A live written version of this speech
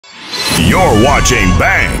You're watching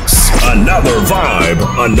Banks. Another vibe,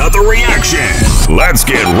 another reaction. Let's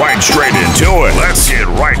get right straight into it. Let's get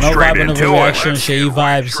right straight into it. Reaction. Seyi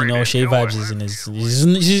Vibez, you know, Seyi Vibez is in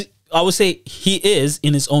his. I would say he is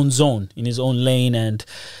in his own zone, in his own lane, and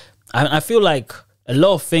I feel like a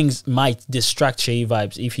lot of things might distract Seyi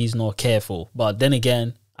Vibez if he's not careful. But then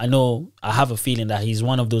again, I have a feeling that he's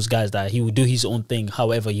one of those guys that he will do his own thing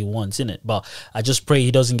however he wants, in it. But I just pray he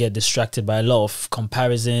doesn't get distracted by a lot of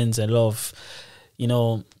comparisons, a lot of, you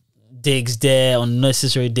know, digs there,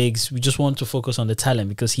 unnecessary digs. We just want to focus on the talent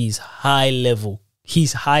because he's high level.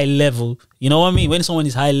 He's high level. You know what I mean? When someone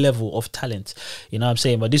is high level of talent, you know what I'm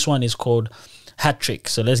saying? But this one is called Hattrick.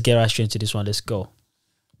 So let's get right straight into this one. Let's go.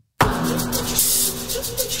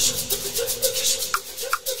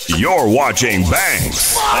 You're watching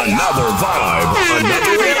Banks. Another vibe,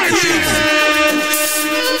 another reaction.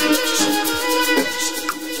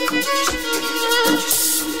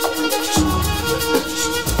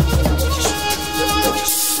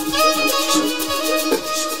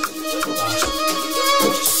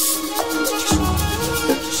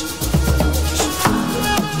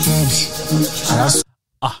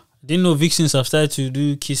 Didn't know vixens have started to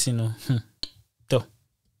do kissing. So,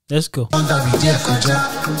 let's go.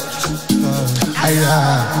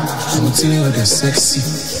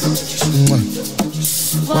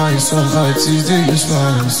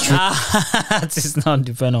 This is not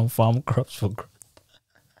depend on farm crops for growth.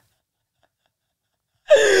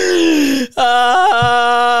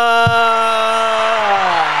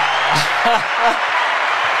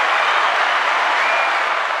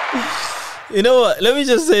 You know what? Let me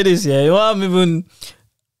just say this, yeah. You know, I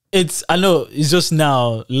know it's just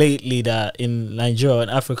now, lately, that in Nigeria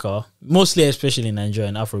and Africa, mostly especially in Nigeria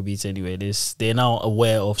and Afrobeats anyway, they're now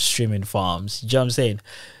aware of streaming farms. You know what I'm saying?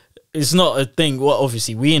 It's not a thing. Well,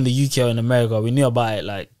 obviously, we in the UK or in America, we knew about it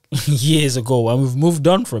like years ago, and we've moved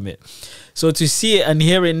on from it. So to see it and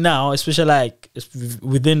hear it now, especially like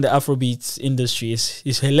within the Afrobeats industry,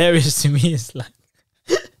 is hilarious to me. It's like,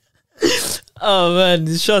 oh man,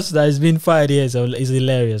 the shots that has been fired here is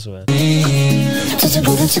hilarious, man.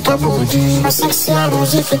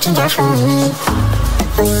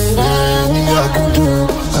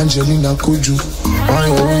 Angelina Koju,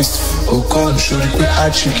 on your waist, Ocon, show the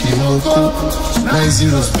hattrick, Yoko, 90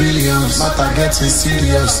 billions, matter getting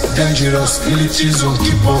serious, dangerous, illegities on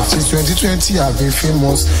keep off. Since 2020, I've been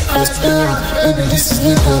famous, let's play, baby, this is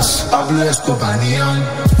Lagos, Pablo Escobar, neon,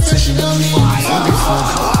 fishing on me, before,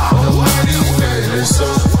 nobody will so,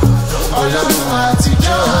 all of my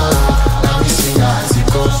teacher, now we sing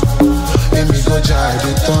article, let me go try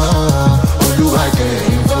the tongue, all do I get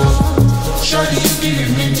involved. Shawty, you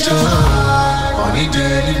give me joy. Money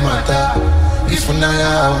daily matter. If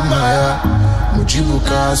Naya or Maya,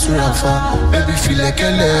 Mujibuka Surafa, baby feel like a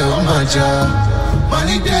leo maja.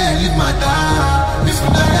 Money daily matter. If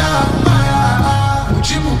Naya or Maya,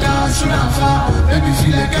 Mujibuka Surafa, baby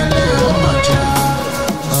feel like a leo maja.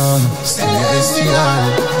 Celestial,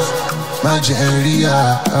 Majeria,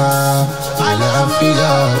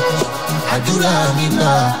 Alafia. Adura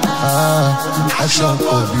mina, action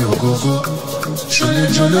Obi Ogogo, Shole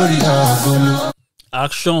Jolori Agolo.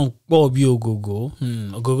 Action Obi Ogogo.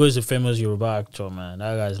 Ogogo is a famous Yoruba actor, man.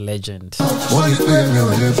 That guy's legend.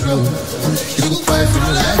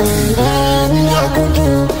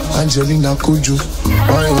 Angelina Koju,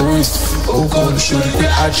 on your waist, Ocon, show the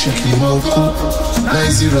hattrick, Yoko,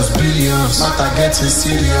 90 billions, matter getting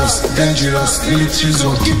serious, dangerous, illegities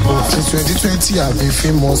on keep off. Since 2020, I've been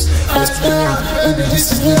famous, let's play, baby,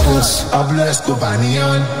 this is Lagos, Pablo Escobar,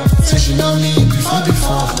 neon, fishing on me before,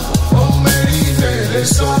 oh, Mary, very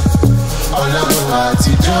so, all of my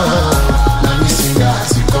teacher, let me sing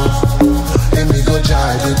article, let me go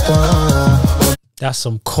try the tongue. That's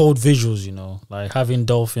some cold visuals, you know, like having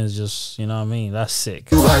dolphins just, you know what I mean? That's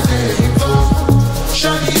sick. Shawty,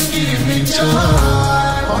 give me joy.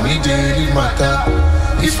 Money daily matter.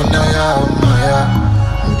 If Naya or Maya,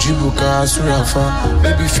 Mujibuka Surafa,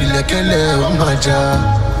 baby feel like a leo maja.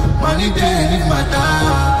 Money daily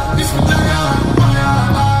matter. If Naya or Maya,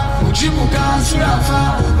 Mujibuka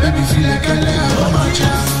Surafa, baby feel like a leo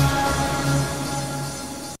maja.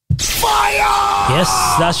 Yes,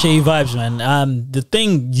 that's Seyi Vibez, man. The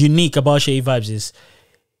thing unique about Seyi Vibez is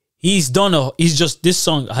this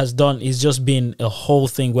song has just been a whole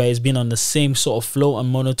thing where it's been on the same sort of flow and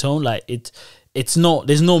monotone. Like there's no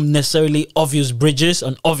necessarily obvious bridges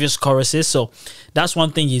and obvious choruses. So that's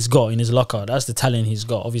one thing he's got in his locker. That's the talent he's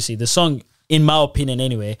got. Obviously, the song, in my opinion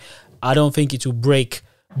anyway, I don't think it will break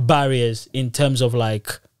barriers in terms of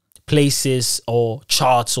like places or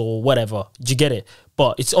charts or whatever. Do you get it?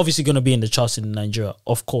 but it's obviously going to be in the charts in Nigeria,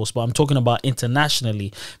 of course. But I'm talking about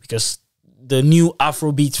internationally, because the new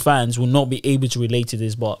Afrobeat fans will not be able to relate to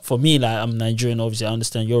this. But for me, like, I'm Nigerian, obviously, I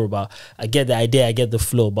understand Yoruba. I get the idea, I get the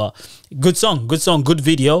flow. But good song, good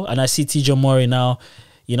video. And I see TJ Mori now,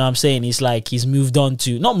 you know what I'm saying? It's like he's moved on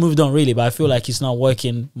to, not moved on really, but I feel like he's now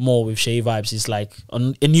working more with Seyi Vibez. It's like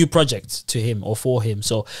a new project to him or for him.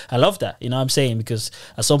 So I love that, you know what I'm saying? Because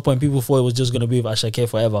at some point people thought it was just going to be with Ashake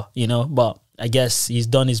forever, you know? But I guess he's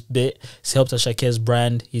done his bit. He's helped Ashake's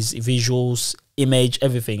brand, his visuals, image,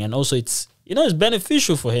 everything. And also it's, you know, it's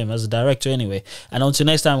beneficial for him as a director anyway. And until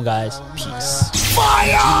next time, guys, peace.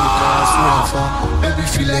 Fire!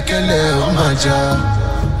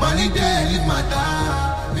 Money there, leave my dad.